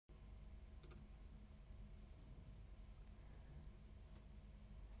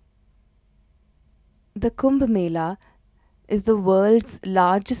The Kumbh Mela is the world's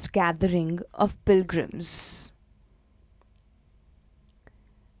largest gathering of pilgrims.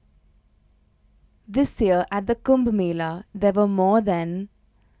 This year at the Kumbh Mela, there were more than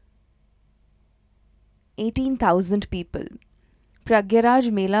 18,000 people.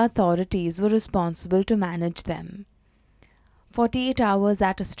 Pragyaraj Mela authorities were responsible to manage them. 48 hours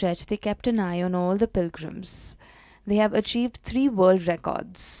at a stretch, they kept an eye on all the pilgrims. They have achieved 3 world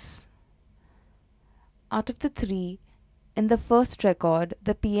records. Out of the 3, in the first record,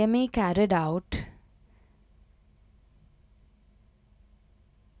 the PMA carried out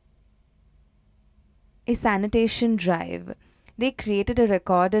a sanitation drive. They created a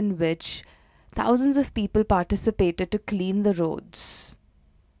record in which thousands of people participated to clean the roads.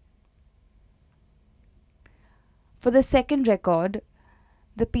 For the second record,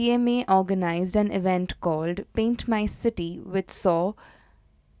 the PMA organized an event called Paint My City, which saw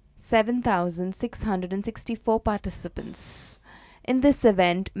 7,664 participants. In this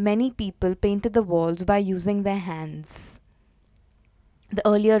event, many people painted the walls by using their hands. The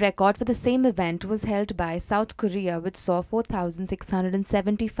earlier record for the same event was held by South Korea, which saw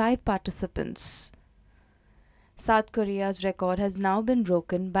 4,675 participants. South Korea's record has now been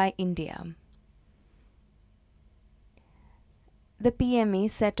broken by India. The PMA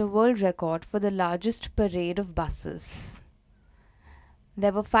set a world record for the largest parade of buses.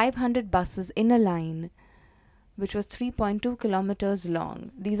 There were 500 buses in a line, which was 3.2 kilometers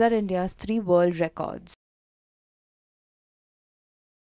long. These are India's 3 world records.